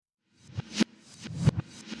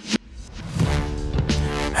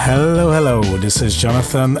Hello. This is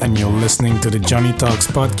Jonathan, and you're listening to the Johnny Talks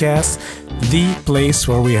podcast, the place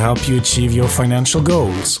where we help you achieve your financial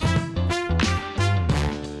goals.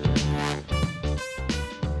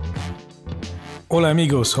 Hola,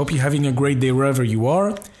 amigos. Hope you're having a great day wherever you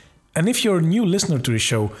are. And if you're a new listener to the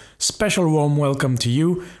show, special warm welcome to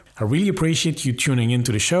you. I really appreciate you tuning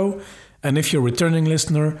into the show. And if you're a returning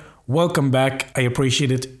listener, welcome back. I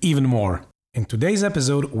appreciate it even more. In today's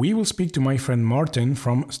episode, we will speak to my friend Martin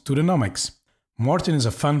from Studenomics. Martin is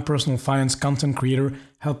a fun personal finance content creator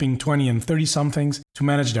helping 20 and 30-somethings to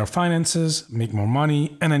manage their finances, make more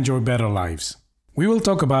money, and enjoy better lives. We will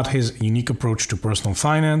talk about his unique approach to personal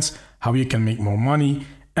finance, how you can make more money,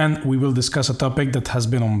 and we will discuss a topic that has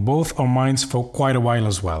been on both our minds for quite a while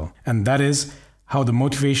as well. And that is how the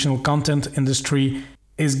motivational content industry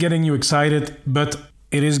is getting you excited, but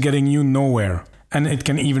it is getting you nowhere. And it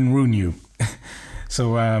can even ruin you.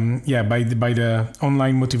 So by the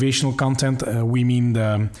online motivational content, we mean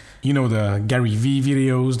the Gary Vee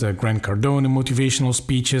videos, the Grant Cardone motivational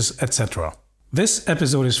speeches, etc. This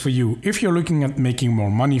episode is for you if you're looking at making more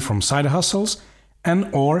money from side hustles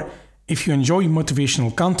and or if you enjoy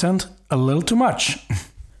motivational content a little too much.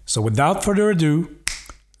 So without further ado,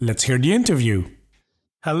 let's hear the interview.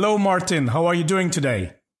 Hello, Martin. How are you doing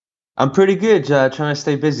today? I'm pretty good. Trying to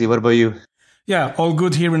stay busy. What about you? Yeah, all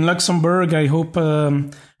good here in Luxembourg. I hope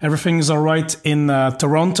everything is all right in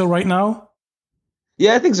Toronto right now.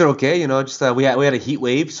 Yeah, things are okay. We had a heat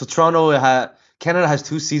wave. So Canada has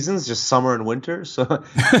two seasons, just summer and winter. So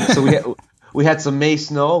we had some May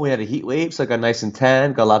snow. We had a heat wave, so I got nice and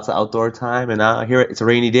tan. Got lots of outdoor time, and now here it's a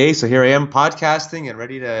rainy day. So here I am podcasting and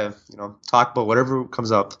ready to talk about whatever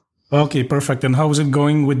comes up. Okay, perfect. And how is it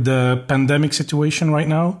going with the pandemic situation right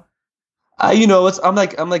now? I'm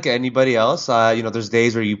like anybody else. There's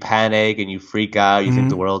days where you panic and you freak out, you think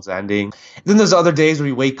the world's ending. Then there's other days where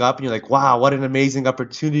you wake up and you're like, wow, what an amazing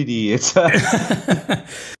opportunity. It's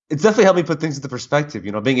definitely helped me put things into perspective.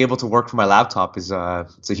 Being able to work from my laptop it's a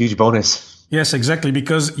huge bonus. Yes, exactly.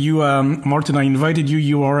 Because you, Martin, I invited you.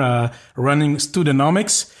 You are running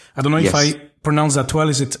Studenomics. I don't know if I pronounce that well.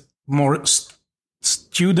 Is it more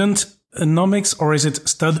student-nomics or is it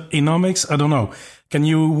stud-enomics? I don't know. Can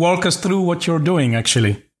you walk us through what you're doing,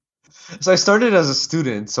 actually? So I started as a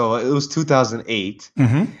student, so it was 2008.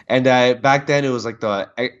 And back then, it was like the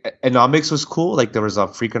economics was cool. Like there was a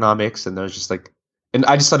Freakonomics, and there was and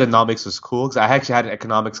I just thought economics was cool because I actually had an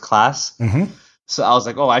economics class. So I was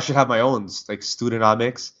like, oh, I should have my own like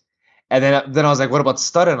Studenomics. And then I was like, what about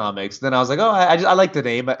Studenomics? Then I was like, oh, I like the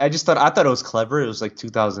name. I thought it was clever. It was like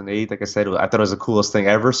 2008. Like I said, I thought it was the coolest thing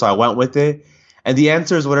ever. So I went with it. And the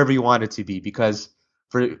answer is whatever you want it to be, because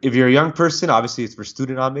if you're a young person, obviously it's for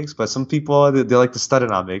Studenomics, but some people, they like the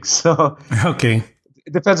Studenomics. So okay.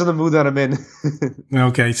 It depends on the mood that I'm in.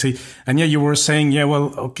 Okay, see. And yeah, you were saying,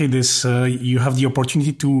 this you have the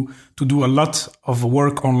opportunity to do a lot of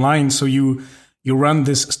work online. So you run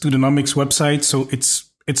this Studenomics website. So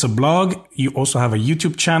it's a blog. You also have a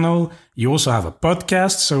YouTube channel. You also have a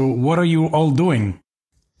podcast. So what are you all doing?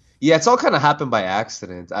 Yeah, it's all kind of happened by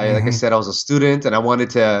accident. Like I said, I was a student and I wanted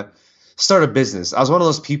to start a business. I was one of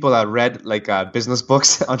those people that read like business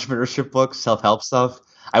books, entrepreneurship books, self-help stuff.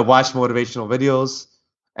 I watched motivational videos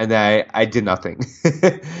and I did nothing.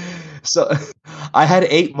 So I had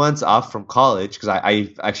 8 months off from college because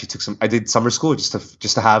I actually I did summer school just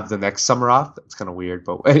to have the next summer off. It's kind of weird,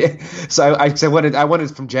 but so I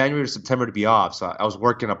wanted from January to September to be off. So I was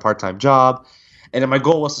working a part-time job. And then my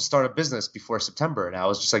goal was to start a business before September. And I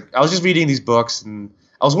was just reading these books and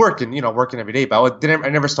I was working every day, but I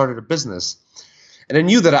never started a business. And I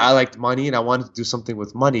knew that I liked money and I wanted to do something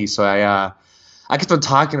with money. So I kept on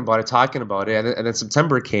talking about it. And then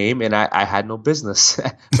September came and I had no business.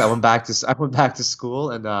 So I went back to school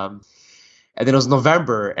and then it was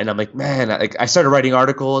November and I'm like, man, I started writing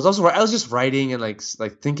articles. I was just writing and like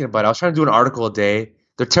thinking about it. I was trying to do an article a day.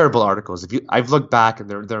 They're terrible articles. I've looked back and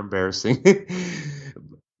they're embarrassing.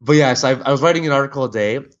 But yeah, so I was writing an article a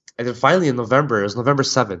day, and then finally in November, it was November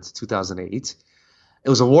 7th, 2008. It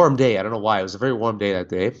was a warm day. I don't know why. It was a very warm day that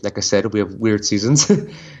day. Like I said, we have weird seasons.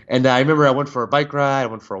 And I remember I went for a bike ride, I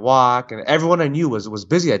went for a walk, and everyone I knew was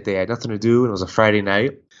busy that day. I had nothing to do, and it was a Friday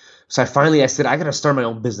night. So I said, I gotta start my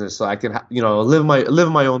own business so I can, live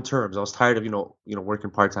my own terms. I was tired of,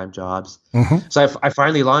 working part-time jobs. So I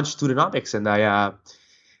finally launched Studenomics, and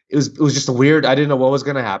it was just a weird. I didn't know what was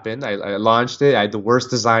gonna happen. I launched it. I had the worst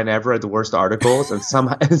design ever. I had the worst articles, and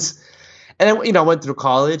somehow, and then I went through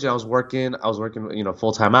college and I was working.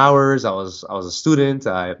 Full-time hours. I was a student.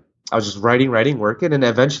 I was just writing, working, and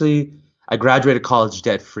eventually I graduated college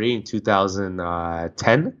debt-free in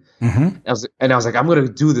 2010. I was like, I'm gonna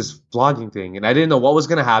do this blogging thing, and I didn't know what was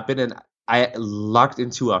gonna happen, and I lucked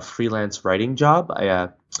into a freelance writing job. I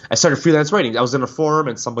started freelance writing. I was in a forum,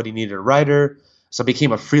 and somebody needed a writer, so I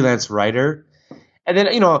became a freelance writer. And then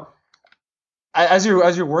as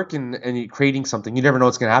you're working and you're creating something, you never know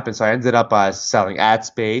what's gonna happen. So I ended up selling ad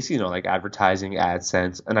space, like advertising,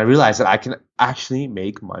 AdSense, and I realized that I can actually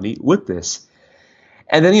make money with this.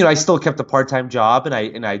 And then, I still kept a part-time job, and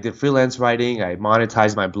I did freelance writing. I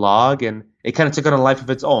monetized my blog, and it kind of took on a life of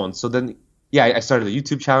its own. So then, yeah, I started a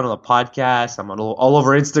YouTube channel, a podcast. I'm all over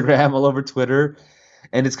Instagram, all over Twitter,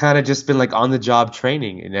 and it's kind of just been like on-the-job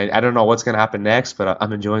training. And I don't know what's going to happen next, but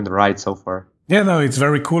I'm enjoying the ride so far. Yeah, no, it's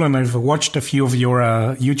very cool. And I've watched a few of your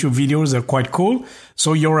YouTube videos. They're quite cool.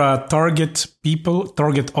 So your target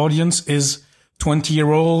audience is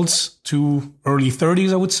 20-year-olds to early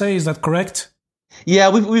 30s, I would say. Is that correct? Yeah,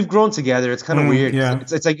 we've grown together. It's kind of weird. Yeah.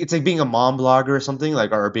 It's like being a mom blogger or something,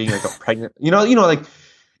 like, or being like a pregnant. Like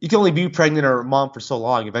you can only be pregnant or a mom for so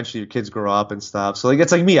long. Eventually, your kids grow up and stuff. So like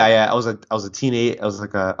it's like me. I was a teenage. I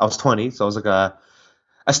was 20, so I was like a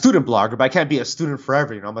student blogger, but I can't be a student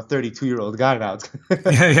forever. I'm a 32-year-old guy now.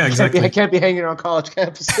 Yeah, exactly. I can't be hanging around college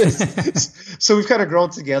campuses. So we've kind of grown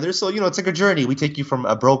together. So it's like a journey. We take you from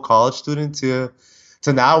a broke college student to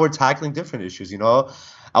now we're tackling different issues.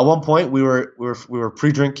 At one point, we were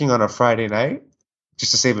pre-drinking on a Friday night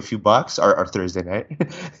just to save a few bucks, or Thursday night,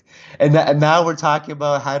 and now we're talking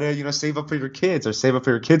about how to save up for your kids or save up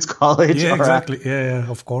for your kids' college. Yeah, exactly. Yeah,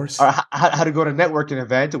 of course. Or how to go to a networking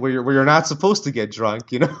event where you're not supposed to get drunk.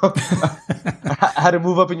 How to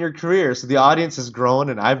move up in your career. So the audience has grown,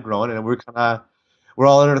 and I've grown, and we're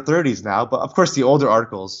all in our 30s now. But of course, the older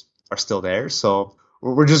articles are still there. So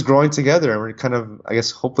we're just growing together, and we're kind of, I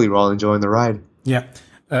guess, hopefully, we're all enjoying the ride. Yeah.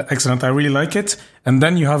 Excellent. I really like it. And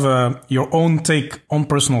then you have your own take on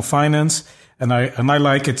personal finance. And I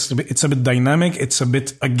like it. It's a bit dynamic. It's a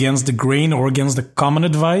bit against the grain or against the common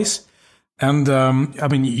advice. And I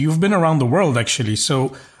mean, you've been around the world, actually.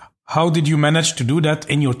 So how did you manage to do that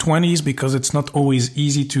in your 20s? Because it's not always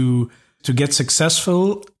easy to get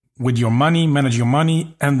successful with your money, manage your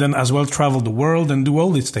money, and then as well travel the world and do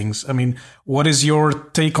all these things. I mean, what is your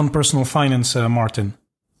take on personal finance, Martin?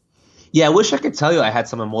 Yeah, I wish I could tell you I had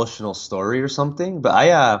some emotional story or something, but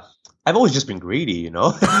I've always just been greedy,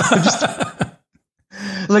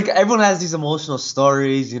 Like everyone has these emotional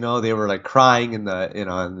stories, they were like crying and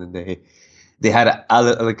then they had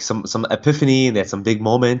like some epiphany, and they had some big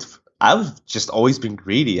moment. I've just always been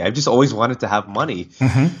greedy. I've just always wanted to have money.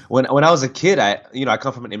 When I was a kid, I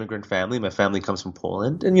come from an immigrant family. My family comes from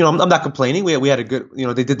Poland, and I'm not complaining. We had a good,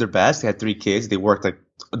 they did their best. They had 3 kids. They worked like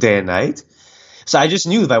day and night. So I just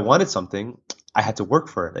knew if I wanted something, I had to work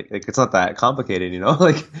for it. Like it's not that complicated,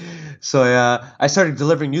 So I started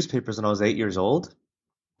delivering newspapers when I was 8 years old,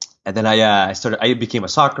 and then I became a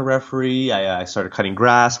soccer referee. I started cutting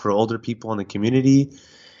grass for older people in the community,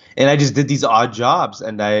 and I just did these odd jobs,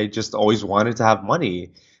 and I just always wanted to have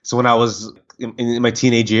money. So when I was in my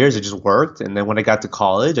teenage years, I just worked, and then when I got to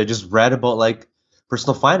college, I just read about like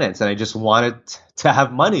personal finance, and I just wanted to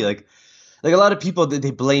have money, like a lot of people, they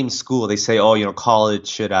blame school. They say, college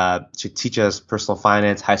should teach us personal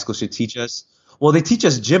finance. High school should teach us. Well, they teach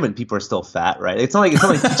us gym, and people are still fat, right? It's not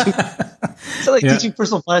like teaching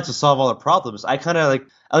personal finance to solve all our problems. I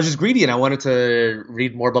was just greedy, and I wanted to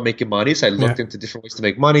read more about making money. So I looked into different ways to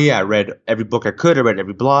make money. I read every book I could. I read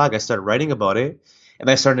every blog. I started writing about it, and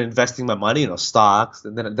I started investing my money, stocks,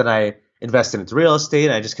 and then I invested into real estate.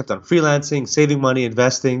 I just kept on freelancing, saving money,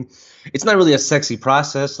 investing. It's not really a sexy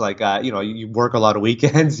process. Like, you work a lot of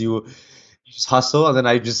weekends, you just hustle. And then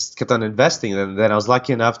I just kept on investing. And then I was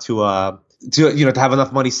lucky enough to have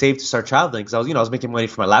enough money saved to start traveling. Cause I was making money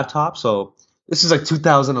for my laptop. So this is like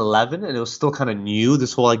 2011, and it was still kind of new,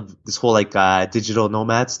 this whole digital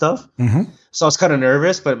nomad stuff. So I was kind of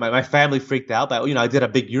nervous, but my family freaked out. But, I did a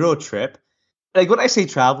big Euro trip. Like when I say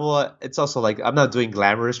travel, it's also like I'm not doing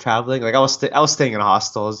glamorous traveling. Like I was staying in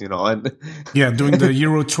hostels, and doing the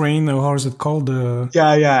Euro train, or how is it called?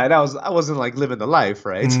 Yeah, and I wasn't like living the life,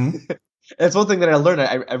 right? That's one thing that I learned.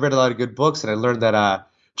 I read a lot of good books, and I learned that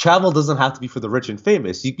travel doesn't have to be for the rich and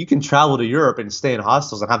famous. You can travel to Europe and stay in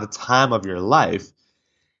hostels and have the time of your life.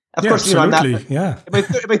 Of course, absolutely. In my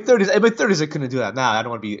 30s, I couldn't do that now. I don't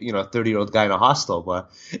want to be, a 30-year-old guy in a hostel,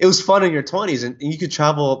 but it was fun in your 20s, and you could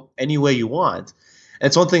travel any way you want. And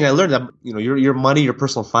it's one thing I learned, that, your money, your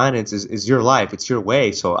personal finance is your life. It's your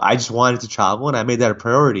way. So I just wanted to travel, and I made that a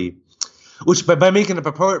priority. Which by making it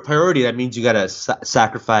a priority, that means you got to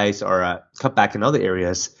sacrifice or cut back in other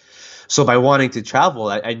areas. So by wanting to travel,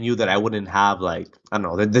 I knew that I wouldn't have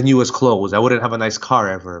the newest clothes. I wouldn't have a nice car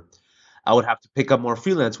ever. I would have to pick up more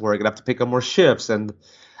freelance work and have to pick up more shifts. And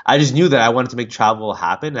I just knew that I wanted to make travel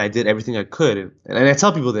happen. And I did everything I could. And I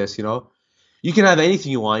tell people this, you can have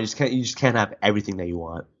anything you want. You just can't have everything that you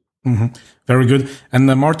want. Hmm. Very good. And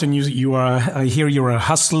Martin, you are, I hear you're a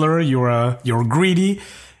hustler. You're greedy.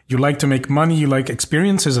 You like to make money. You like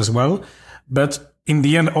experiences as well. But in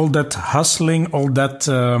the end, all that hustling, all that,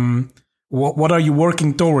 what are you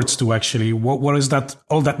working towards to actually? What is that,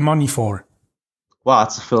 all that money for? Wow,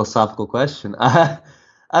 that's a philosophical question.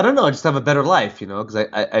 I don't know. I just have a better life, because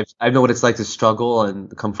I know what it's like to struggle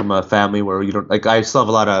and come from a family where you don't like. I still have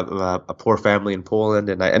a lot of a poor family in Poland,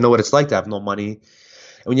 and I know what it's like to have no money.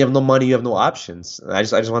 And when you have no money, you have no options. I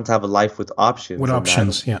just want to have a life with options. With And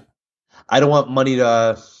options, yeah. I don't want money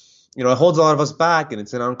to, it holds a lot of us back, and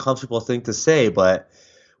it's an uncomfortable thing to say, but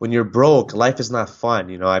when you're broke, life is not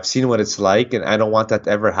fun. I've seen what it's like, and I don't want that to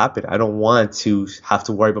ever happen. I don't want to have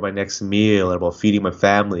to worry about my next meal or about feeding my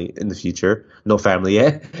family in the future. No family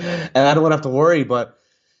yet. And I don't want to have to worry, but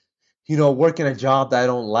working a job that I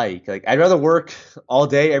don't like. Like, I'd rather work all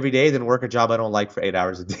day, every day, than work a job I don't like for 8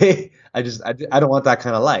 hours a day. I don't want that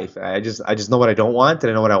kind of life. I just know what I don't want, and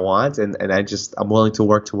I know what I want, and I'm willing to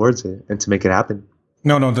work towards it and to make it happen.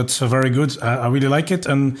 No, that's very good. I really like it.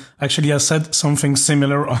 And actually, I said something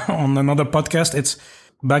similar on another podcast. It's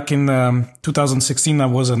back in 2016, I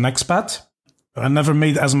was an expat. I never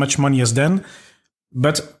made as much money as then.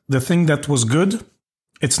 But the thing that was good,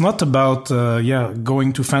 it's not about,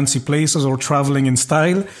 going to fancy places or traveling in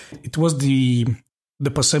style. It was the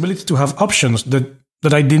possibility to have options that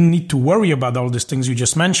I didn't need to worry about all these things you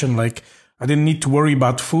just mentioned. Like, I didn't need to worry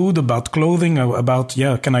about food, about clothing, about,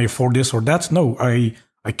 can I afford this or that? No, I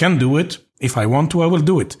can do it. If I want to, I will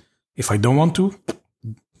do it. If I don't want to,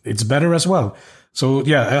 it's better as well. So,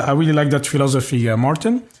 I really like that philosophy,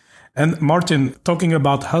 Martin. And Martin, talking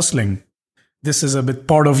about hustling, this is a bit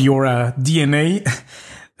part of your DNA.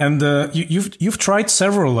 And you've tried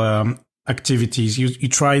several activities. You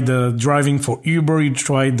tried driving for Uber.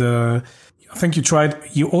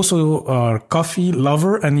 You also are a coffee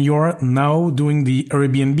lover, and you're now doing the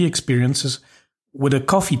Airbnb experiences with the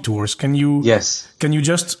coffee tours. Yes. Can you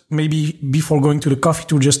just maybe before going to the coffee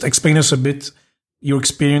tour, just explain us a bit your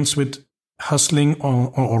experience with hustling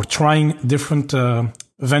or trying different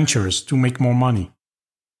ventures to make more money?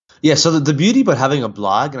 Yeah, so the beauty about having a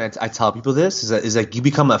blog, and I tell people this, is that you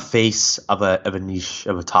become a face of a niche,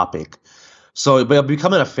 of a topic. So by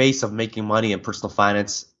becoming a face of making money and personal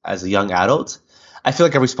finance as a young adult, I feel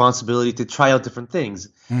like a responsibility to try out different things.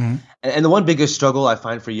 Mm-hmm. And the one biggest struggle I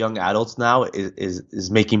find for young adults now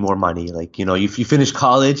is making more money. Like, you finish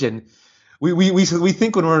college, and we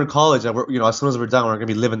think when we're in college that we're, as soon as we're done, we're gonna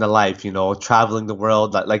be living the life, traveling the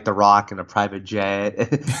world like The Rock in a private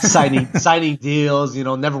jet, signing deals,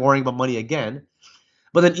 never worrying about money again.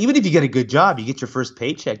 But then even if you get a good job, you get your first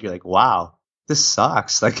paycheck, you're like, wow, this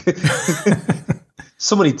sucks. Like,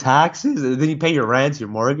 so many taxes, and then you pay your rent, your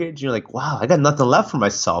mortgage. You're like, wow, I got nothing left for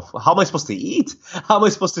myself. How am I supposed to eat? How am I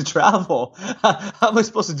supposed to travel? How am I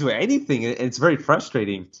supposed to do anything? And it's very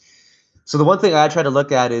frustrating. So the one thing I try to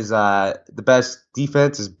look at is the best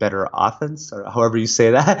defense is better offense, or however you say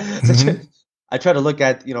that. Mm-hmm. I try to look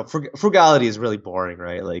at, frugality is really boring,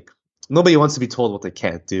 right? Like, nobody wants to be told what they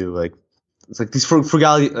can't do. Like, it's like these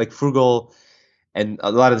frugality, like frugal, and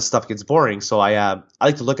a lot of this stuff gets boring. So I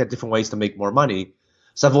like to look at different ways to make more money.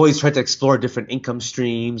 So I've always tried to explore different income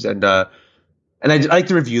streams, and I like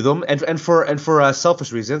to review them. And for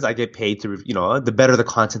selfish reasons, I get paid to the better the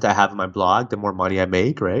content I have in my blog, the more money I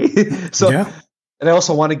make, right? So Yeah. and I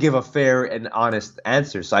also want to give a fair and honest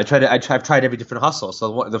answer. So I've tried every different hustle.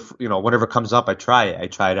 So whatever comes up, I try it. I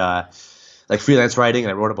tried like freelance writing,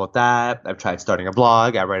 and I wrote about that. I've tried starting a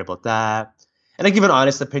blog. I write about that. And I give an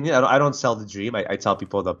honest opinion. I don't sell the dream. I tell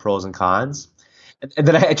people the pros and cons. And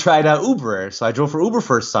then I tried Uber. So I drove for Uber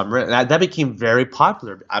for a summer, and that became very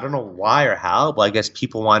popular. I don't know why or how, but I guess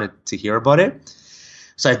people wanted to hear about it.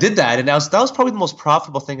 So I did that, and that was probably the most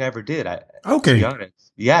profitable thing I ever did. To be Okay. honest,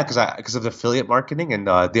 yeah, because of the affiliate marketing, and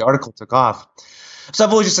the article took off. So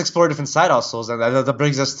I've always just explored different side hustles, and that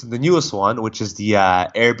brings us to the newest one, which is the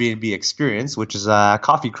Airbnb experience, which is a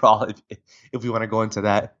coffee crawl. If we want to go into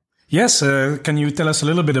that. Yes. Can you tell us a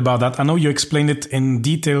little bit about that? I know you explained it in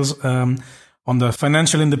details on the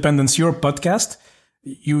Financial Independence Europe podcast.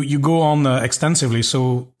 You go on extensively,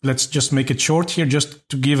 so let's just make it short here, just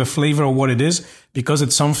to give a flavor of what it is, because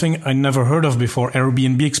it's something I never heard of before,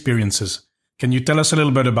 Airbnb experiences. Can you tell us a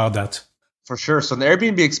little bit about that? For sure. So the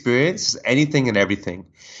Airbnb experience is anything and everything.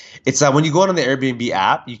 It's when you go on the Airbnb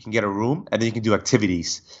app, you can get a room, and then you can do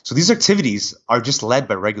activities. So these activities are just led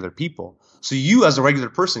by regular people. So you, as a regular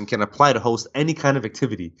person, can apply to host any kind of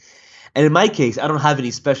activity. And in my case, I don't have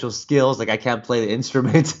any special skills. Like I can't play the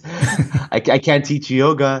instrument. I can't teach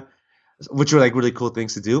yoga, which are like really cool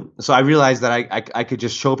things to do. So I realized that I could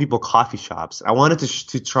just show people coffee shops. I wanted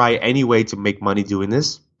to try any way to make money doing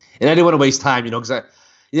this. And I didn't want to waste time, because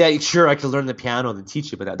yeah, sure, I could learn the piano and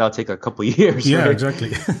teach it, but that'll take a couple of years. Yeah, right?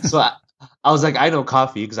 exactly. So I was like, I know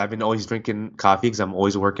coffee because I've been always drinking coffee because I'm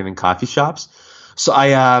always working in coffee shops. So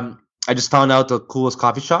I just found out the coolest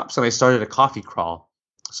coffee shops and I started a coffee crawl.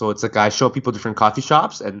 So it's like I show people different coffee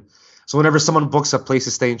shops, and so whenever someone books a place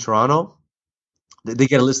to stay in Toronto, they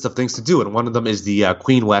get a list of things to do, and one of them is the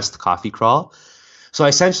Queen West Coffee Crawl. So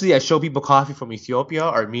essentially, I show people coffee from Ethiopia,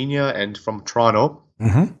 Armenia, and from Toronto,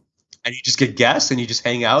 and you just get guests, and you just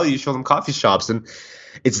hang out, and you show them coffee shops, and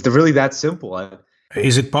it's really that simple.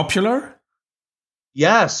 Is it popular?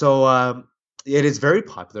 Yeah, so it is very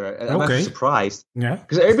popular. I'm actually surprised. Yeah,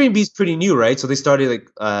 because Airbnb is pretty new, right? So they started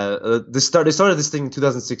they started this thing in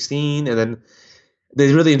 2016, and then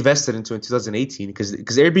they really invested into it in 2018 because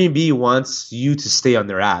Airbnb wants you to stay on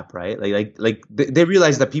their app, right? Like they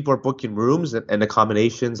realized that people are booking rooms and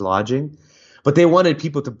accommodations, lodging, but they wanted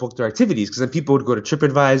people to book their activities because then people would go to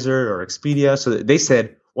TripAdvisor or Expedia. So they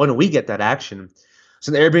said, why don't we get that action?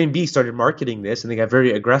 So the Airbnb started marketing this, and they got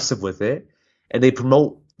very aggressive with it, and they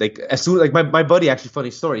promote. Like as soon like my buddy, actually, funny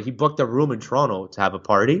story, he booked a room in Toronto to have a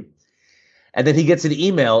party, and then he gets an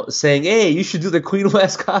email saying, "Hey, you should do the Queen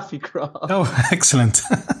West Coffee Crawl." Oh, excellent.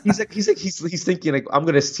 he's thinking like, I'm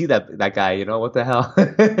gonna see that guy, what the hell?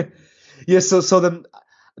 Yeah, so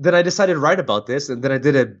then I decided to write about this, and then I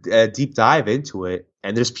did a deep dive into it,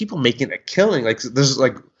 and there's people making a killing. Like there's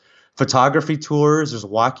like photography tours, there's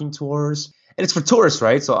walking tours. And it's for tourists,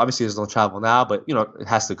 right? So obviously there's no travel now, but it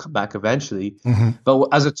has to come back eventually. But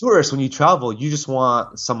as a tourist, when you travel, you just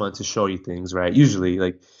want someone to show you things, right? Usually,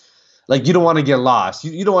 like you don't want to get lost.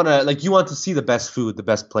 You don't want to you want to see the best food, the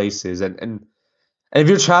best places, and if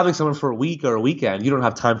you're traveling somewhere for a week or a weekend, you don't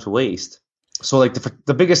have time to waste. So like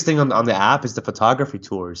the biggest thing on the app is the photography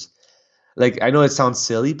tours. Like I know it sounds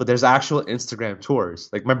silly, but there's actual Instagram tours.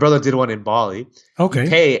 Like my brother did one in Bali. Okay.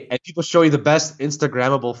 Hey, and people show you the best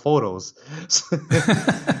Instagrammable photos.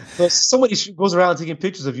 So somebody goes around taking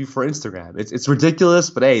pictures of you for Instagram. It's ridiculous,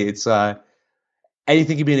 but hey, it's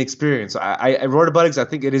anything can be an experience. I wrote about it because I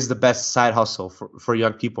think it is the best side hustle for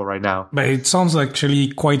young people right now. But it sounds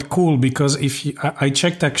actually quite cool because I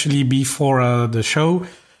checked actually before the show.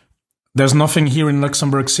 There's nothing here in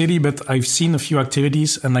Luxembourg City, but I've seen a few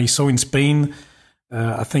activities, and I saw in Spain,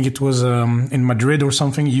 I think it was in Madrid or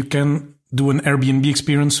something, you can do an Airbnb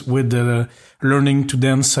experience with learning to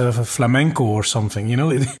dance flamenco or something.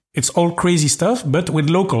 It's all crazy stuff, but with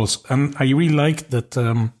locals. And I really like that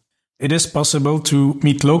it is possible to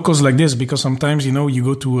meet locals like this, because sometimes, you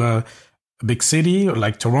go to a big city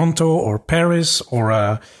like Toronto or Paris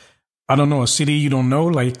or I don't know, a city you don't know,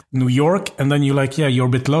 like New York, and then you're a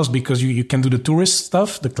bit lost because you can do the tourist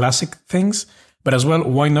stuff, the classic things, but as well,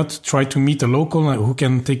 why not try to meet a local who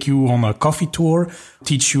can take you on a coffee tour,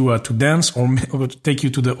 teach you to dance, or take you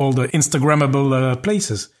to all the Instagrammable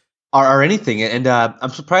places. Or anything, and I'm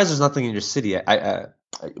surprised there's nothing in your city.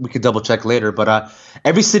 We could double check later, but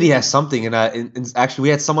every city has something, and actually,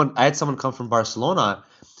 I had someone come from Barcelona.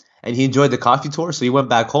 And he enjoyed the coffee tour, so he went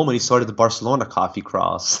back home and he started the Barcelona coffee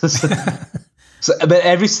crawls. But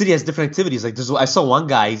every city has different activities. Like I saw one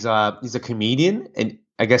guy, he's a comedian, and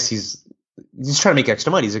I guess he's trying to make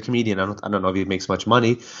extra money. He's a comedian. I don't know if he makes much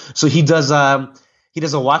money. So he does a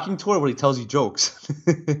walking tour where he tells you jokes.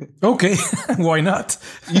 Okay, why not?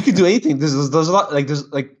 You can do anything. There's a lot. There's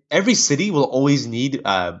every city will always need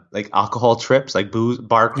alcohol trips, like booze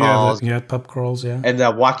bar crawls, pub crawls,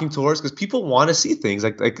 and walking tours, because people want to see things.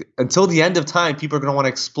 Like until the end of time, people are gonna want to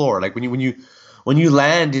explore. Like when you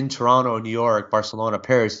land in Toronto, New York, Barcelona,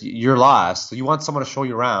 Paris, you're lost. So you want someone to show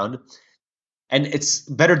you around. And it's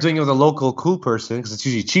better doing it with a local cool person because it's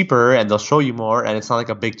usually cheaper and they'll show you more, and it's not like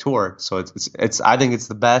a big tour. So it's I think it's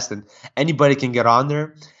the best, and anybody can get on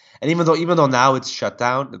there. And even though now it's shut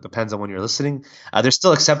down, it depends on when you're listening. They're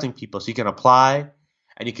still accepting people, so you can apply,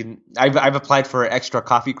 and you can. I've applied for extra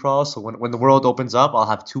coffee crawls, so when the world opens up, I'll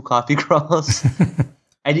have 2 coffee crawls,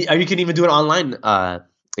 and you can even do an online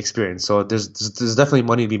experience. So there's definitely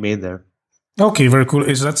money to be made there. Okay, very cool.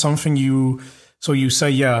 Is that something you? So you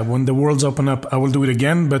say, when the world's open up, I will do it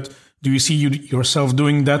again. But do you see yourself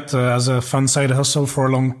doing that as a fun side hustle for a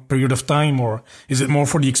long period of time? Or is it more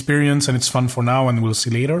for the experience and it's fun for now and we'll see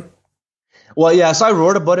later? Well, yeah, so I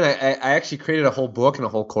wrote about it. I actually created a whole book and a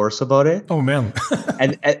whole course about it. Oh, man.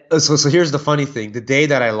 and so here's the funny thing. The day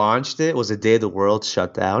that I launched it was the day the world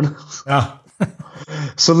shut down. Ah.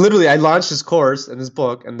 So literally, I launched this course and this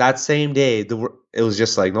book, and that same day, it was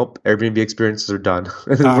just like, nope, Airbnb experiences are done.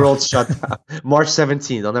 And the Ah, world shut down. March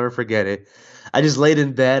 17th, I'll never forget it. I just laid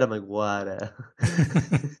in bed. I'm like, what?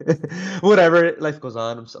 Whatever. Life goes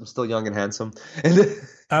on. I'm still young and handsome, and it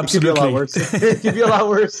could be a lot absolutely. worse. It could be a lot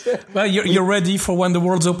worse. Well, you're ready for when the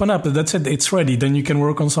worlds open up. That's it. It's ready. Then you can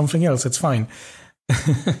work on something else. It's fine.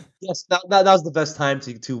 Yes, that was the best time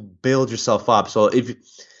to build yourself up. So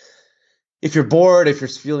if you're bored, if you're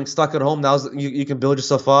feeling stuck at home, you can build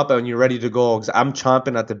yourself up and you're ready to go. 'Cause I'm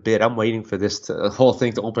chomping at the bit. I'm waiting for the whole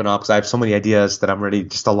thing to open up because I have so many ideas that I'm ready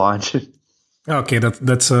just to launch. Okay,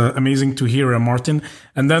 that's amazing to hear, Martin.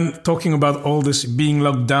 And then talking about all this being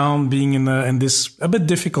locked down, being in this a bit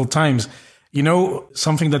difficult times,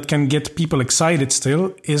 something that can get people excited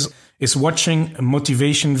still is watching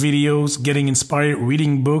motivation videos, getting inspired,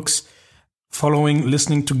 reading books,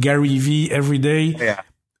 listening to Gary V every day. Yeah.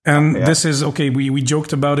 And Yeah. this is okay. We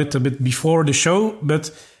joked about it a bit before the show,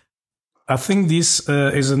 but I think this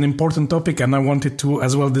is an important topic, and I wanted to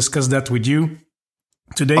as well discuss that with you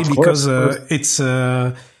today Of because course. it's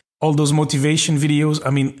all those motivation videos. I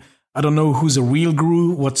mean, I don't know who's a real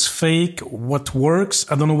guru, what's fake, what works.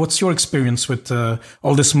 I don't know. What's your experience with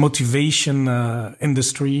all this motivation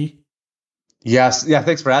industry? Yes. Yeah.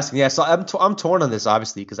 Thanks for asking. Yeah. So I'm torn on this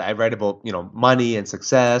obviously because I write about money and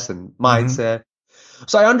success and Hmm. mindset.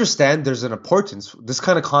 So I understand there's an importance. This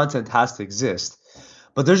kind of content has to exist,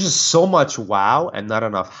 but there's just so much wow and not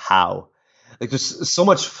enough how. Like there's so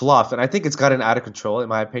much fluff, and I think it's gotten out of control in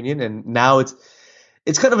my opinion. And now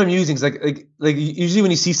it's kind of amusing. 'Cause like usually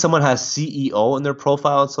when you see someone has CEO in their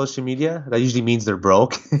profile on social media, that usually means they're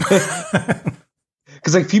broke.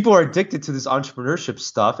 Because like people are addicted to this entrepreneurship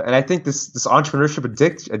stuff, and I think this entrepreneurship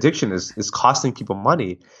addiction is costing people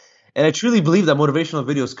money. And I truly believe that motivational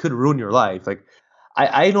videos could ruin your life. Like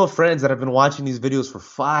I know friends that have been watching these videos for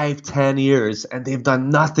 5, 10 years, and they've done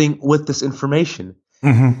nothing with this information.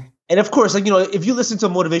 Hmm. And of course, like if you listen to a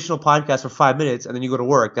motivational podcast for 5 minutes and then you go to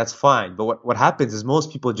work, that's fine. But what happens is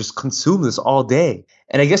most people just consume this all day.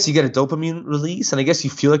 And I guess you get a dopamine release, and I guess you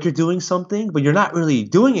feel like you're doing something, but you're not really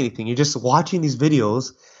doing anything. You're just watching these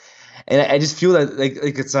videos, and I just feel that like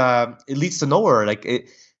it's it leads to nowhere. Like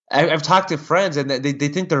I've talked to friends, and they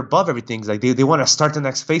think they're above everything. It's like they want to start the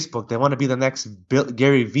next Facebook, they want to be the next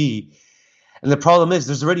Gary V. And the problem is,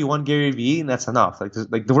 there's already one Gary V, and that's enough.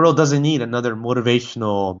 Like the world doesn't need another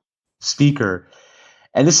motivational speaker.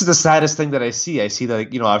 And this is the saddest thing that I see. I see that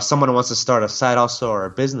if someone wants to start a side hustle or a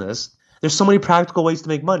business, there's so many practical ways to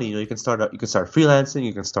make money. You can start freelancing,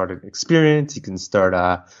 you can start an experience, you can start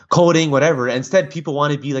coding, whatever. Instead, people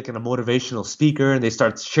want to be like a motivational speaker, and they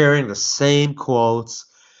start sharing the same quotes.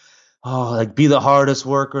 Oh, like be the hardest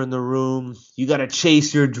worker in the room. You got to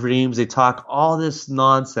chase your dreams. They talk all this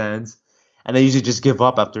nonsense, and they usually just give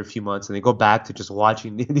up after a few months, and they go back to just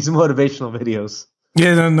watching these motivational videos.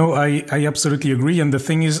 Yeah, no, I absolutely agree. And the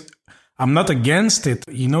thing is, I'm not against it.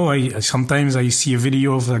 I sometimes I see a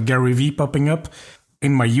video of Gary V popping up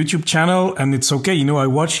in my YouTube channel, and it's okay. I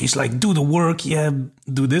watch. He's like, do the work, yeah,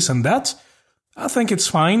 do this and that. I think it's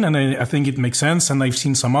fine, and I think it makes sense. And I've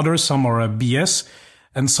seen some others. Some are BS,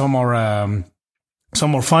 and some are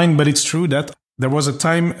fine. But it's true that there was a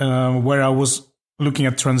time where I was looking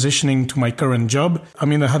at transitioning to my current job. I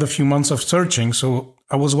mean, I had a few months of searching, so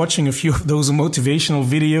I was watching a few of those motivational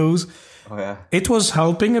videos. Oh yeah. It was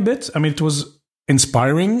helping a bit. I mean, it was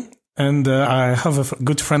inspiring. And I have a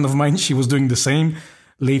good friend of mine. She was doing the same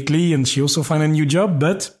lately, and she also found a new job.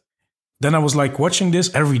 But then I was like watching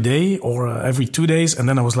this every day or every 2 days. And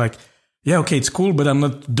then I was like, yeah, okay, it's cool, but I'm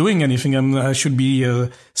not doing anything. I should be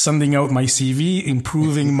sending out my CV,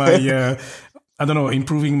 improving my, I don't know,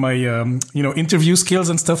 improving my, interview skills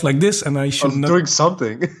and stuff like this. And I I should was not. doing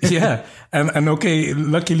something. Yeah. And okay,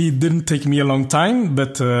 luckily it didn't take me a long time,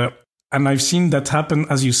 but, and I've seen that happen.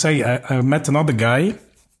 As you say, I met another guy.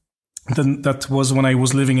 Then that was when I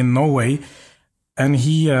was living in Norway, and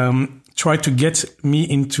he tried to get me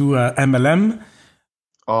into MLM,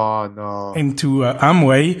 Oh no. into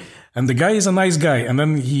Amway. And the guy is a nice guy. And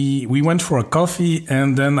then we went for a coffee,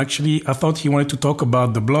 and then actually I thought he wanted to talk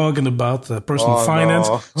about the blog and about personal Oh finance.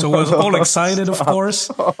 no. So I was all excited, of course.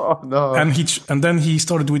 Oh no. And then he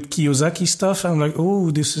started with Kiyosaki stuff. I'm like,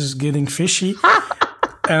 oh, this is getting fishy.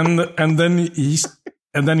 and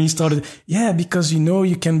then he started, yeah, because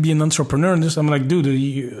you can be an entrepreneur. And this, I'm like, dude,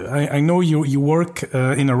 I know you work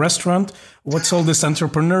in a restaurant. What's all this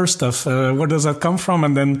entrepreneur stuff? Where does that come from?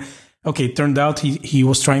 And then, okay, it turned out he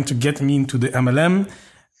was trying to get me into the MLM.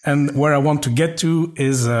 And where I want to get to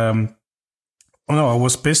is, oh no, I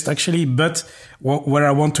was pissed actually. But where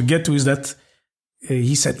I want to get to is that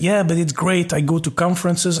he said, yeah, but it's great. I go to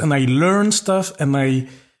conferences and I learn stuff and I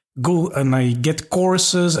go and I get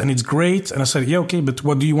courses and it's great. And I said, yeah, okay, but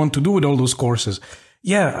what do you want to do with all those courses?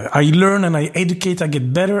 Yeah, I learn and I educate, I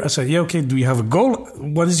get better. I said, yeah, okay, do you have a goal?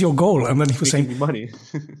 What is your goal? And then he was saying, money.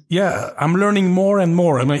 yeah, I'm learning more and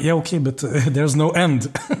more. I'm like, yeah, okay, but there's no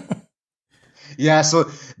end. Yeah, so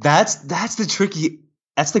that's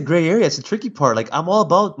the gray area. It's the tricky part. Like, I'm all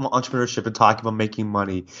about entrepreneurship and talking about making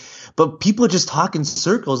money, but people just talk in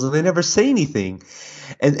circles and they never say anything.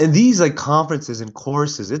 And these like conferences and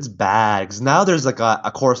courses, it's bad because now there's like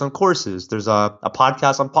a course on courses. There's a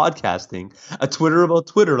podcast on podcasting, a Twitter about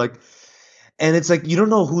Twitter. Like, and it's like you don't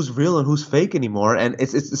know who's real and who's fake anymore. And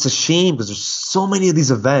it's a shame because there's so many of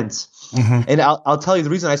these events. Mm-hmm. And I'll tell you the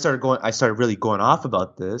reason I started really going off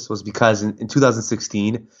about this was because in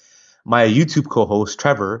 2016, my YouTube co-host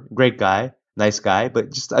Trevor, great guy, nice guy,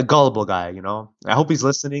 but just a gullible guy, you know. I hope he's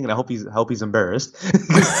listening, and I hope he's embarrassed.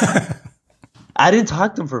 I didn't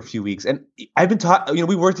talk to him for a few weeks, and I've been talking. You know,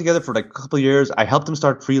 we worked together for like a couple of years. I helped him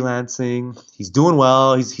start freelancing. He's doing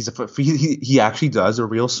well. He actually does a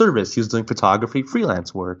real service. He was doing photography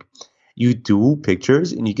freelance work. You do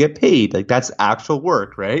pictures and you get paid. Like, that's actual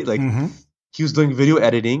work, right? Like, he was doing video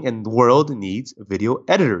editing, and the world needs video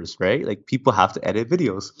editors, right? Like, people have to edit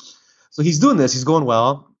videos. So he's doing this. He's going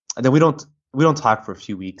well, and then we don't talk for a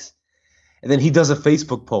few weeks. And then he does a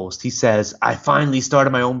Facebook post. He says, "I finally started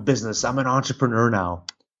my own business. I'm an entrepreneur now."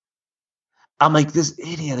 I'm like, this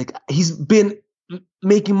idiot. Like, he's been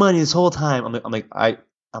making money this whole time. I'm like,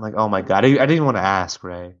 oh my God. I didn't want to ask,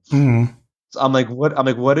 right? Mm-hmm. So I'm like,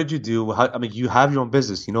 what did you do? You have your own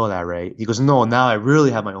business. You know that, right? He goes, no, now I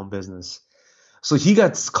really have my own business. So he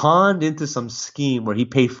got conned into some scheme where he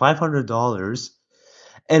paid $500.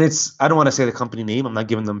 And I don't want to say the company name. I'm not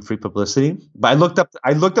giving them free publicity. But I looked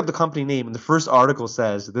up the company name, and the first article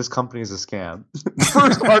says this company is a scam. The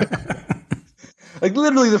first article. Like,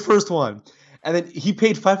 literally the first one. And then he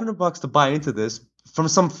paid $500 to buy into this from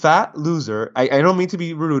some fat loser. I don't mean to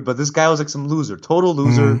be rude, but this guy was like some loser, total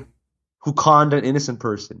loser. Who conned an innocent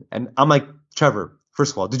person. And I'm like, Trevor,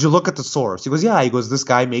 first of all, did you look at the source? He goes, yeah. He goes, this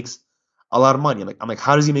guy makes a lot of money. I'm like,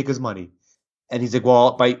 how does he make his money? And he's like,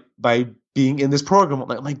 well, by being in this program.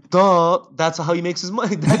 I'm like, duh, that's how he makes his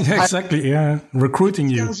money. Yeah, exactly, yeah. Recruiting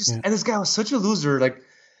you. And this guy was such a loser. Like,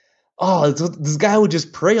 this guy would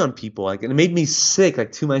just prey on people. Like, and it made me sick,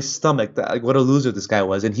 like, to my stomach. Like, what a loser this guy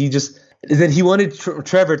was. And then he wanted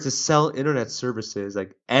Trevor to sell internet services,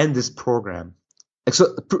 like, and this program. Like,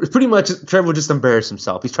 so pretty much Trevor would just embarrass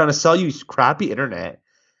himself. He's trying to sell you crappy internet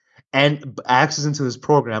and access into this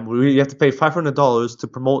program where you have to pay $500 to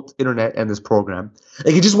promote internet and this program.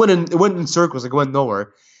 Like, it went in circles, like, it went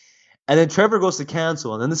nowhere. And then Trevor goes to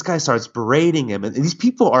cancel, and then this guy starts berating him, and these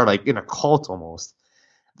people are like in a cult almost.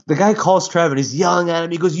 The guy calls Trevor and he's yelling at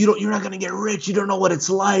him. He goes, you're not gonna get rich. You don't know what it's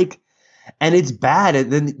like. And it's bad.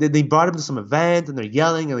 And then they brought him to some event and they're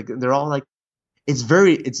yelling, and like, they're all like,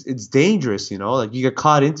 it's dangerous, you know. Like, you get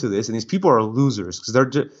caught into this, and these people are losers because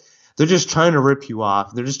they're just trying to rip you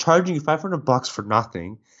off. They're just charging you $500 for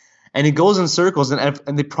nothing, and it goes in circles.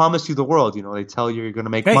 And they promise you the world, you know. They tell you you're going to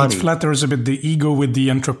make money. It flatters a bit the ego with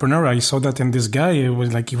the entrepreneur. I saw that in this guy. He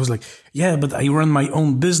was like, yeah, but I run my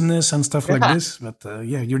own business and stuff like this. But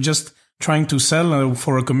you're just trying to sell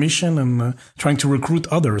for a commission and trying to recruit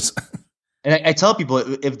others. And I tell people,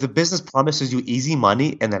 if the business promises you easy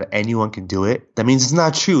money and that anyone can do it, that means it's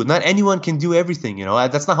not true. Not anyone can do everything, you know.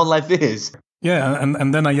 That's not how life is. Yeah,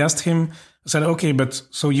 and then I asked him, I said, okay, but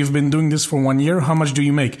so you've been doing this for 1 year. How much do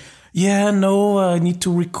you make? Yeah, no, I need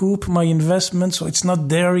to recoup my investment, so it's not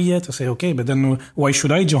there yet. I say, okay, but then why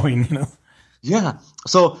should I join, you know? Yeah.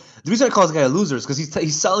 So the reason I call this guy a loser is because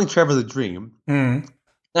he's selling Trevor the dream.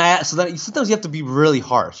 So then sometimes you have to be really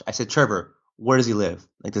harsh. I said, Trevor, where does he live?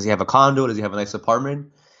 Like, does he have a condo? Does he have a nice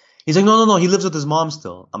apartment? He's like, no. He lives with his mom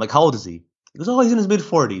still. I'm like, how old is he? He goes, he's in his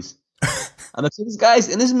mid-40s. I'm like, so this guy's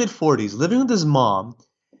in his mid-40s, living with his mom,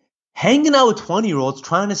 hanging out with 20-year-olds,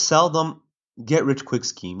 trying to sell them get-rich-quick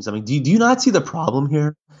schemes. I mean, do you not see the problem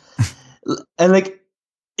here? And, like,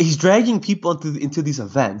 he's dragging people into these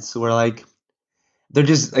events where, like, they're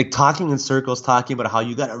just, like, talking in circles, talking about how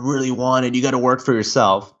you got to really want it, you got to work for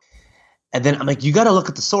yourself. And then I'm like, you got to look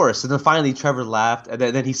at the source. And then finally Trevor laughed. And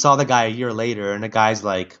then he saw the guy a year later. And the guy's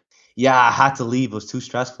like, yeah, I had to leave. It was too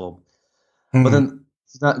stressful. But then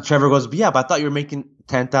Trevor goes, but yeah, but I thought you were making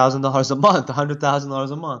 $10,000 a month,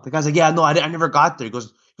 $100,000 a month. The guy's like, yeah, no, I never got there. He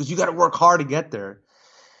goes, you got to work hard to get there.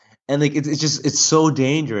 And like, it's so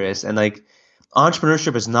dangerous. And like,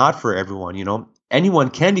 entrepreneurship is not for everyone, you know.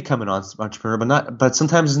 Anyone can become an entrepreneur, but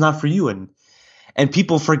sometimes it's not for you. And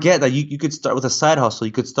people forget that you could start with a side hustle.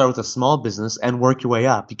 You could start with a small business and work your way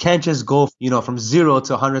up. You can't just go, from 0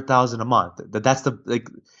 to 100,000 a month. That's the like.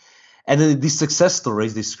 And then these success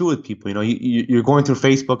stories, they screw with people. You're going through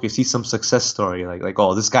Facebook, you see some success story like,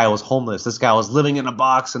 oh, this guy was homeless, this guy was living in a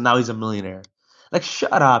box, and now he's a millionaire. Like,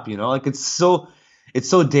 shut up, like it's so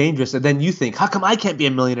dangerous. And then you think, how come I can't be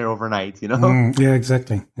a millionaire overnight? Yeah,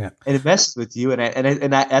 exactly. Yeah, and it messes with you.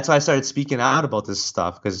 That's why I started speaking out about this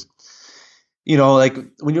stuff because. Like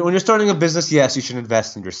when you're starting a business, yes, you should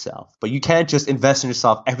invest in yourself, but you can't just invest in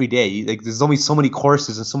yourself every day. Like there's only so many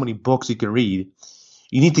courses and so many books you can read.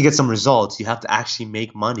 You need to get some results. You have to actually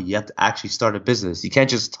make money. You have to actually start a business. You can't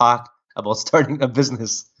just talk about starting a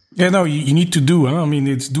business. Yeah, no, you need to do. Huh? I mean,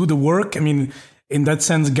 it's do the work. I mean, in that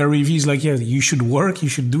sense, Gary Vee is like, yeah, you should work. You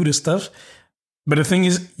should do the stuff. But the thing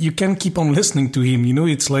is, you can't keep on listening to him.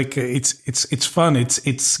 It's like it's fun.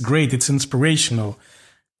 It's great. It's inspirational.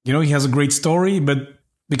 He has a great story, but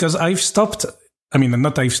because I've stopped,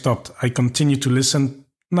 I've stopped. I continue to listen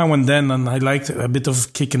now and then, and I like a bit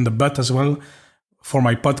of kick in the butt as well for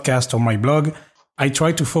my podcast or my blog. I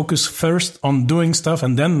try to focus first on doing stuff,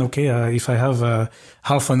 and then, if I have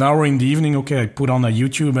half an hour in the evening, I put on a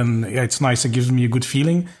YouTube, and it's nice. It gives me a good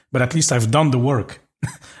feeling, but at least I've done the work.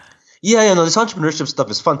 Yeah, this entrepreneurship stuff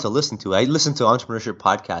is fun to listen to. I listen to entrepreneurship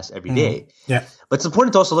podcasts every day. Yeah. But it's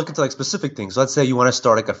important to also look into like specific things. So let's say you want to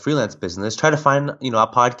start like a freelance business. Try to find, a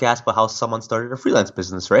podcast about how someone started a freelance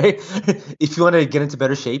business, right? If you want to get into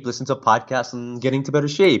better shape, listen to a podcast on getting into better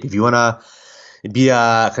shape. If you want to be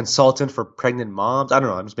a consultant for pregnant moms, I don't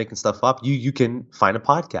know, I'm just making stuff up. You can find a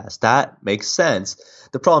podcast. That makes sense.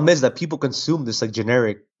 The problem is that people consume this like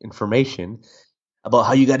generic information about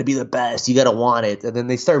how you got to be the best, you got to want it, and then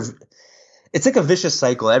they start. It's like a vicious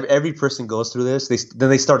cycle. Every person goes through this. Then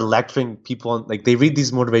they start lecturing people. Like they read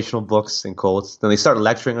these motivational books and quotes. Then they start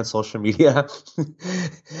lecturing on social media.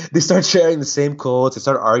 They start sharing the same quotes. They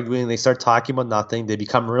start arguing. They start talking about nothing. They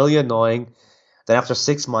become really annoying. Then after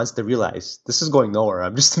 6 months, they realize this is going nowhere.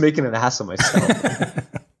 I'm just making an ass of myself.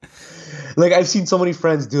 Like I've seen so many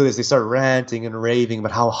friends do this. They start ranting and raving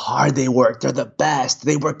about how hard they work. They're the best.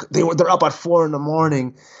 They're up at 4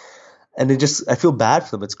 a.m. And I feel bad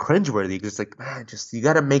for them. It's cringeworthy because it's like, man, you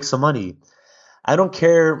got to make some money. I don't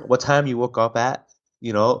care what time you woke up at,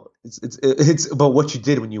 it's about what you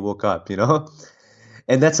did when you woke up,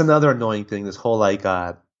 And that's another annoying thing. This whole like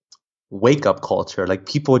wake up culture. Like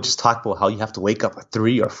people just talk about how you have to wake up at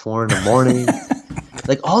 3 or 4 a.m.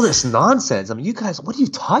 Like all this nonsense. I mean, you guys, what are you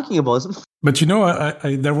talking about? But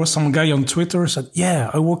there was some guy on Twitter said,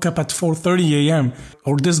 yeah, I woke up at 4:30 a.m.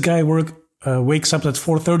 Or this guy wakes up at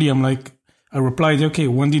 4:30. I replied, okay,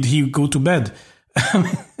 when did he go to bed?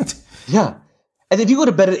 Yeah. And if you go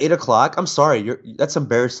to bed at 8 o'clock, I'm sorry, that's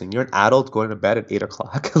embarrassing. You're an adult going to bed at 8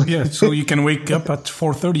 o'clock. Yeah, so you can wake up at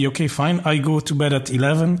 4:30. Okay, fine. I go to bed at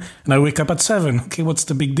 11 and I wake up at 7. Okay, what's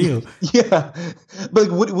the big deal? Yeah.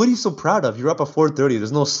 But what are you so proud of? You're up at 4:30.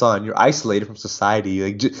 There's no sun. You're isolated from society.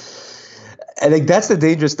 And that's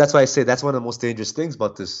that's why I say that's one of the most dangerous things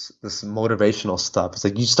about this motivational stuff. It's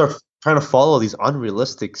like you start trying to follow these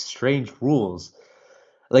unrealistic, strange rules.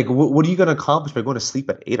 Like, what are you going to accomplish by going to sleep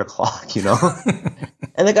at 8 o'clock,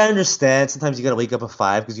 And I understand sometimes you got to wake up at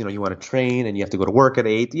 5 because, you want to train and you have to go to work at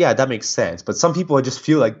 8. Yeah, that makes sense. But some people just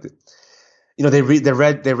feel like, they read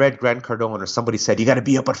Grant Cardone or somebody said, you got to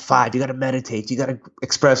be up at 5. You got to meditate. You got to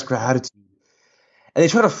express gratitude. And they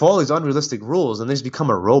try to follow these unrealistic rules and they just become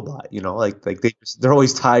a robot, they're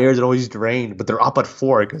always tired. They're always drained, but they're up at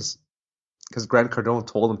 4 because Grant Cardone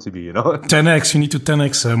told them to be, 10x, you need to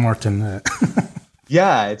 10x, Martin.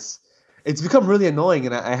 Yeah, it's become really annoying,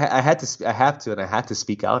 and I had to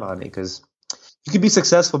speak out on it because you can be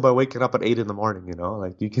successful by waking up at 8 a.m.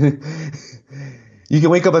 Like you can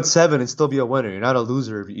wake up at 7 and still be a winner. You're not a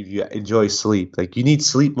loser if you enjoy sleep. Like you need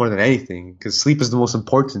sleep more than anything because sleep is the most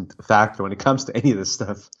important factor when it comes to any of this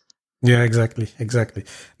stuff. Yeah, exactly.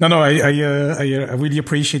 No, I really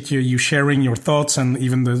appreciate you sharing your thoughts and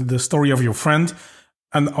even the story of your friend.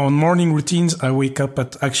 And on morning routines, I wake up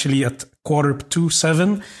at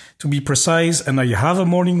 6:45 to be precise, and I have a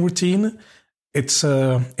morning routine. It's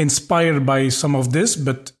inspired by some of this,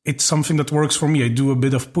 but it's something that works for me. I do a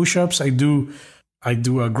bit of push-ups. I do a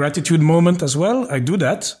gratitude moment as well. I do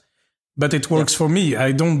that, but it works for me.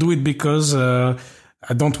 I don't do it because I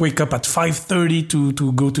don't wake up at 5:30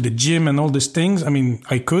 to go to the gym and all these things. I mean,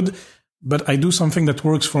 I could, but I do something that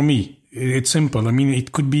works for me. It's simple. I mean,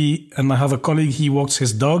 it could be, and I have a colleague, he walks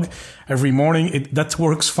his dog every morning. That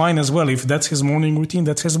works fine as well. If that's his morning routine,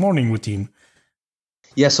 that's his morning routine.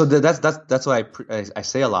 Yeah, so that's why I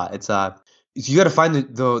say a lot. It's you got to find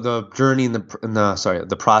the journey and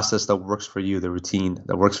the process that works for you, the routine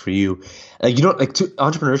that works for you. Like you don't like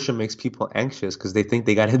entrepreneurship makes people anxious because they think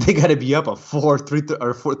they gotta be up at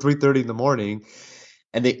 3:30 in the morning,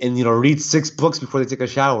 and read 6 books before they take a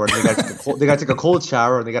shower, and they got to take a cold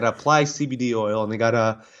shower, and they got to apply CBD oil, and they got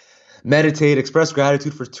to meditate, express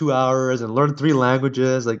gratitude for 2 hours, and learn 3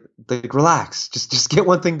 languages. Like relax, just get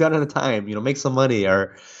one thing done at a time. Make some money,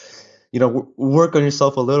 or work on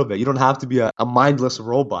yourself a little bit. You don't have to be a mindless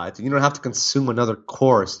robot. You don't have to consume another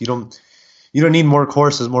course. You don't need more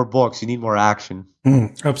courses, more books. You need more action.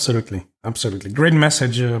 Absolutely. Absolutely. Great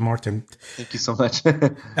message, Martin. Thank you so much.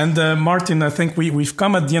 And Martin, I think we've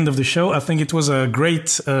come at the end of the show. I think it was a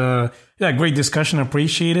great discussion. I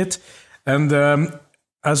appreciate it. And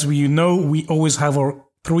as we know, we always have our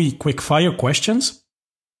 3 quick fire questions.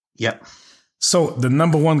 Yeah. So the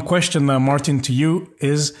number one question, Martin, to you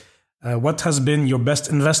is, what has been your best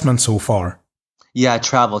investment so far? Yeah,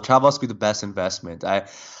 travel. Travel has to be the best investment. I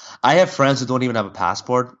have friends who don't even have a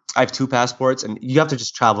passport. I have 2 passports, and you have to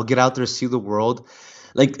just travel, get out there, see the world.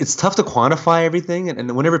 Like, it's tough to quantify everything.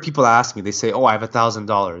 And whenever people ask me, they say, "Oh, I have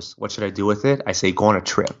 $1,000. What should I do with it?" I say, "Go on a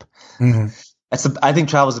trip." Mm-hmm. I think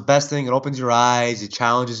travel is the best thing. It opens your eyes, it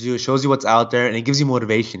challenges you, it shows you what's out there, and it gives you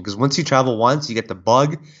motivation. Because once you travel once, you get the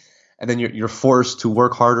bug, and then you're forced to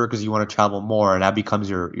work harder because you want to travel more, and that becomes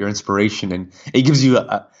your inspiration, and it gives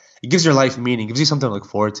your life meaning, it gives you something to look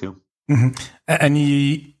forward to. Mm-hmm.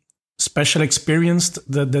 Any special experience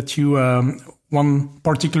that you one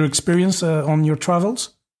particular experience on your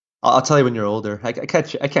travels? I'll tell you when you're older. I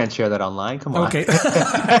can't share that online. Come on. Okay.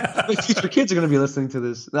 My future kids are going to be listening to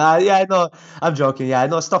this. Yeah, I know. I'm joking. Yeah, I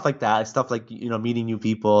know stuff like that. Stuff like meeting new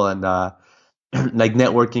people and like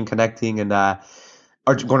networking, connecting, and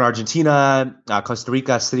going to Argentina, Costa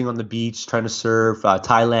Rica, sitting on the beach trying to surf.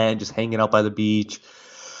 Thailand, just hanging out by the beach.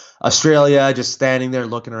 Australia, just standing there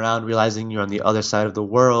looking around, realizing you're on the other side of the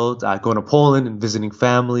world. Going to Poland and visiting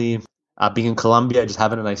family. Being in Colombia, just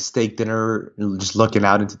having a nice steak dinner, and just looking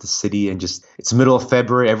out into the city, and it's the middle of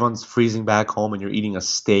February, everyone's freezing back home, and you're eating a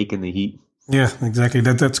steak in the heat. Yeah, exactly.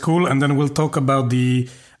 That's cool. And then we'll talk about the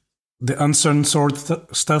uncertain sort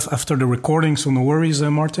stuff after the recording, so no worries,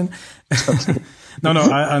 Martin. No,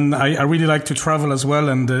 I really like to travel as well,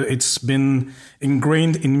 and it's been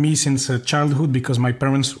ingrained in me since childhood because my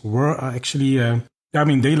parents were actually,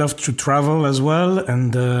 they love to travel as well,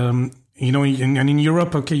 and in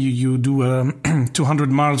Europe, okay, you do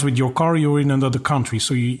 200 miles with your car, you're in another country.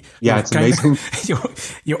 So it's amazing.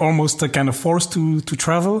 You're almost kind of forced to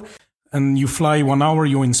travel, and you fly 1 hour,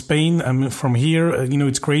 you're in Spain, and from here,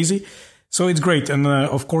 it's crazy. So it's great. And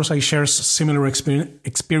of course, I share similar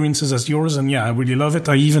experiences as yours. And yeah, I really love it.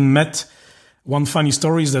 I even met one funny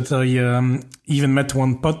story is that I even met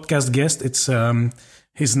one podcast guest. It's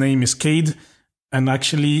his name is Cade. And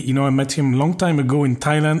actually, I met him a long time ago in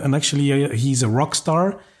Thailand, and actually he's a rock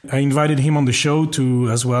star. I invited him on the show to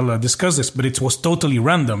as well discuss this, but it was totally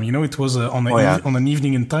random. It was on an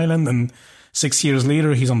evening in Thailand, and 6 years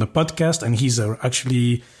later, he's on the podcast, and he's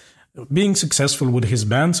actually being successful with his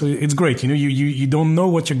band. So it's great. You don't know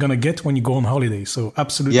what you're going to get when you go on holiday. So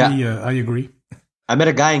absolutely, I agree. I met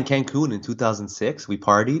a guy in Cancun in 2006. We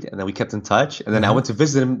partied, and then we kept in touch. And then I went to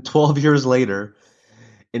visit him 12 years later.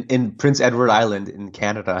 In Prince Edward Island in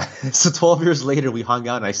Canada. So 12 years later, we hung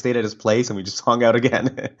out, and I stayed at his place, and we just hung out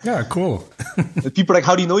again. Yeah, cool. People are like,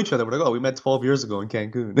 "How do you know each other?" We're like, "Oh, we met 12 years ago in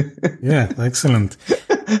Cancun." Yeah, excellent.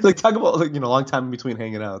 Like, talk about a long time in between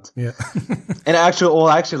hanging out. Yeah. And I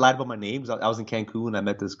actually lied about my names. I was in Cancun. I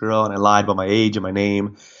met this girl, and I lied about my age and my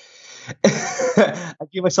name. I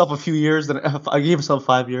gave myself a few years. Then I gave myself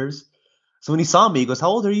 5 years. So when he saw me, he goes, "How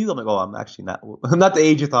old are you?" I'm like, "Oh, I'm actually not. I'm not the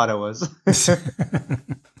age you thought I was."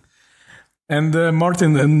 And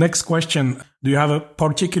Martin, the next question. Do you have a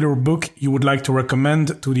particular book you would like to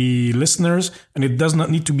recommend to the listeners? And it does not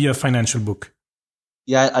need to be a financial book.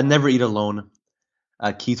 Yeah, I Never Eat Alone.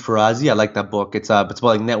 Keith Ferrazzi. I like that book. It's about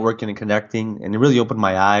like networking and connecting, and it really opened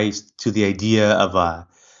my eyes to the idea of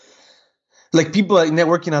like people like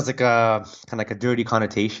networking has like a kind of like a dirty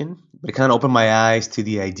connotation, but it kind of opened my eyes to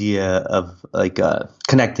the idea of like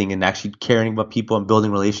connecting and actually caring about people and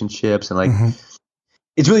building relationships, and like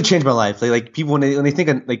it's really changed my life. Like people when they think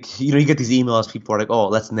of, like you get these emails, people are like, "Oh,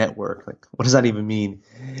 let's network." Like, what does that even mean?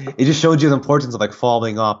 It just showed you the importance of like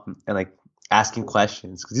following up and like asking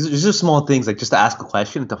questions, because these are small things, like just to ask a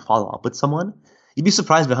question and to follow up with someone. You'd be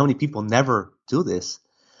surprised by how many people never do this.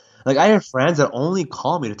 Like I have friends that only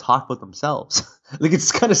call me to talk about themselves. Like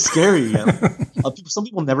it's kind of scary. Some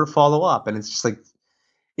people never follow up, and it's just like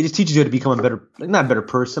it just teaches you how to become a better, not a better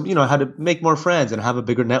person, how to make more friends and have a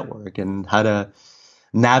bigger network, and how to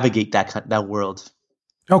navigate that world.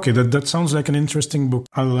 Okay, that sounds like an interesting book.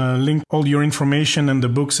 I'll link all your information and the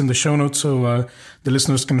books in the show notes so the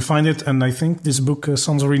listeners can find it. And I think this book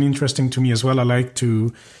sounds really interesting to me as well. I like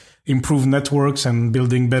to improve networks and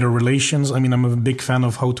building better relations. I mean, I'm a big fan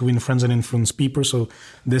of How to Win Friends and Influence People. So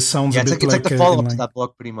this sounds a bit it's like the follow-up to that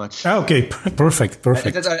book, pretty much. Okay, perfect.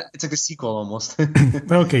 It's like a sequel almost.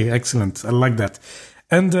 Okay, excellent. I like that.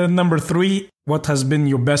 And number 3, what has been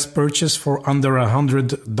your best purchase for under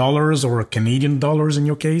 $100 or Canadian dollars in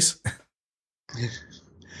your case?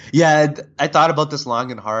 Yeah, I thought about this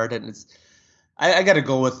long and hard, and I got to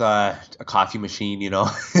go with a coffee machine. You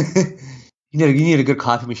need a good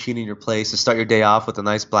coffee machine in your place to start your day off with a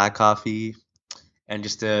nice black coffee, and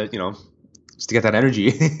just to get that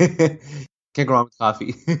energy. Can't go wrong with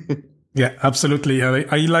coffee. Yeah, absolutely.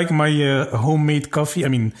 I like my homemade coffee. I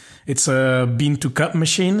mean, it's a bean to cup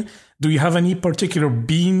machine. Do you have any particular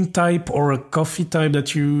bean type or a coffee type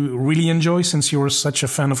that you really enjoy since you're such a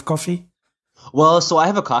fan of coffee? Well, so I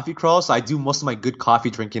have a coffee crawl, so I do most of my good coffee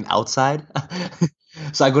drinking outside.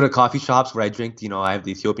 So I go to coffee shops where I drink, I have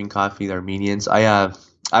the Ethiopian coffee, the Armenians. At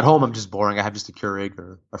home, I'm just boring. I have just a Keurig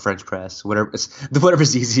or a French press,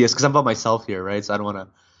 whatever's easiest, because I'm by myself here, right? So I don't want to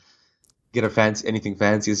get anything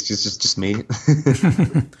fancy. It's just me.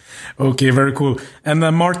 Okay, very cool. And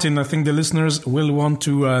Martin, I think the listeners will want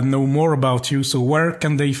to know more about you. So where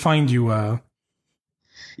can they find you?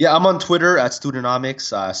 Yeah, I'm on Twitter at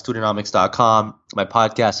Studenomics, studenomics.com. My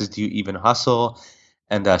podcast is Do You Even Hustle?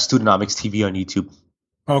 And Studenomics TV on YouTube.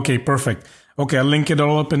 Okay, perfect. Okay, I'll link it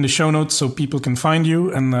all up in the show notes so people can find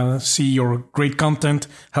you and see your great content,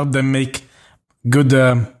 help them make good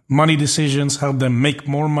money decisions, help them make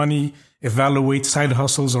more money, evaluate side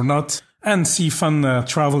hustles or not, and see fun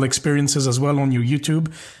travel experiences as well on your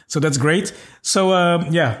YouTube. So that's great. So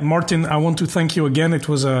Martin, I want to thank you again. It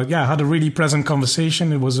was I had a really pleasant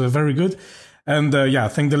conversation. It was very good. And I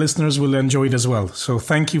think the listeners will enjoy it as well. So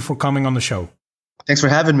thank you for coming on the show. Thanks for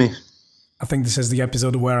having me. I think this is the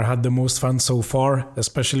episode where I had the most fun so far,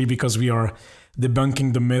 especially because we are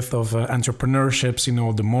debunking the myth of entrepreneurships,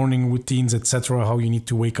 the morning routines, etc., how you need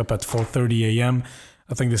to wake up at 4:30 a.m.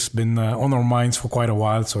 I think this has been on our minds for quite a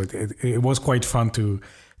while, so it was quite fun to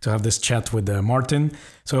have this chat with Martin.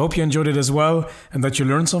 So I hope you enjoyed it as well and that you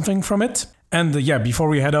learned something from it. And before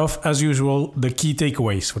we head off, as usual, the key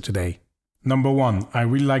takeaways for today. Number 1, I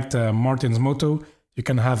really liked Martin's motto: you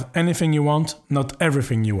can have anything you want, not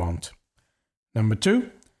everything you want. Number 2,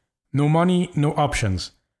 no money, no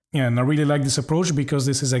options. Yeah, and I really like this approach because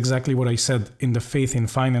this is exactly what I said in the Faith in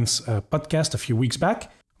Finance podcast a few weeks back.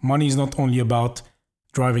 Money is not only about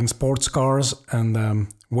driving sports cars and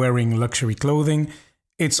wearing luxury clothing.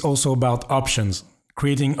 It's also about options,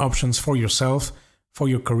 creating options for yourself, for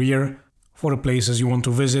your career, for the places you want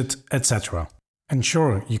to visit, etc. And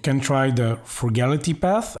sure, you can try the frugality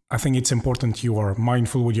path. I think it's important you are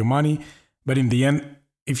mindful with your money, but in the end,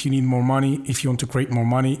 if you need more money, if you want to create more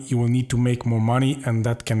money, you will need to make more money, and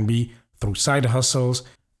that can be through side hustles,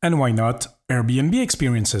 and why not Airbnb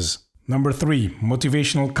experiences. Number 3,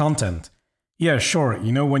 motivational content. Yeah, sure,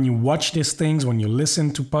 when you watch these things, when you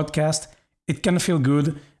listen to podcasts, it can feel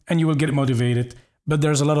good and you will get motivated, but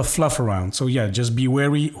there's a lot of fluff around. So just be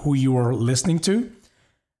wary who you are listening to.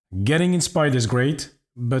 Getting inspired is great,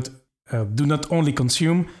 but do not only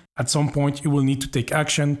consume. At some point, you will need to take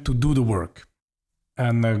action to do the work.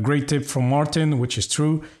 And a great tip from Martin, which is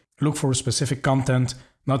true, look for specific content,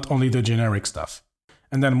 not only the generic stuff.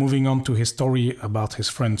 And then moving on to his story about his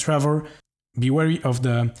friend Trevor, be wary of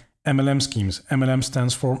the MLM schemes. MLM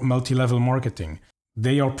stands for multi-level marketing.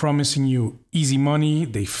 They are promising you easy money,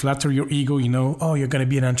 they flatter your ego, oh, you're going to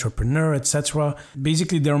be an entrepreneur, etc.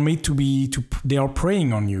 Basically, they're made they are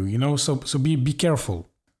preying on you, so be careful.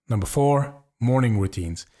 Number 4, morning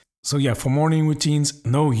routines. So for morning routines,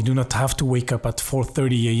 no, you do not have to wake up at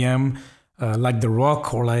 4:30 a.m. Like The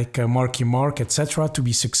Rock or like Marky Mark, etc. to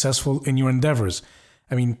be successful in your endeavors.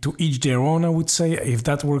 I mean, to each their own, I would say. If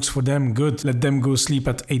that works for them, good. Let them go sleep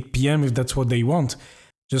at 8 p.m. if that's what they want.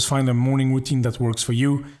 Just find a morning routine that works for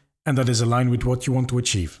you and that is aligned with what you want to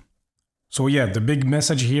achieve. So the big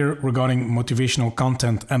message here regarding motivational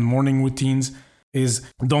content and morning routines is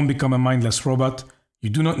don't become a mindless robot. You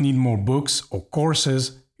do not need more books or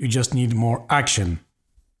courses. You just need more action.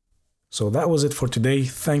 So that was it for today.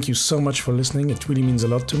 Thank you so much for listening. It really means a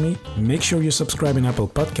lot to me. Make sure you subscribe in Apple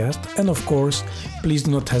Podcast. And of course, please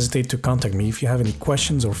do not hesitate to contact me. If you have any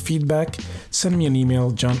questions or feedback, send me an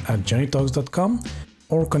email, john@johnnytalks.com,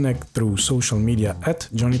 or connect through social media at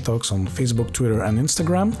Johnny Talks on Facebook, Twitter, and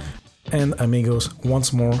Instagram. And amigos,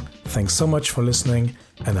 once more, thanks so much for listening,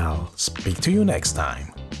 and I'll speak to you next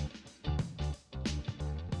time.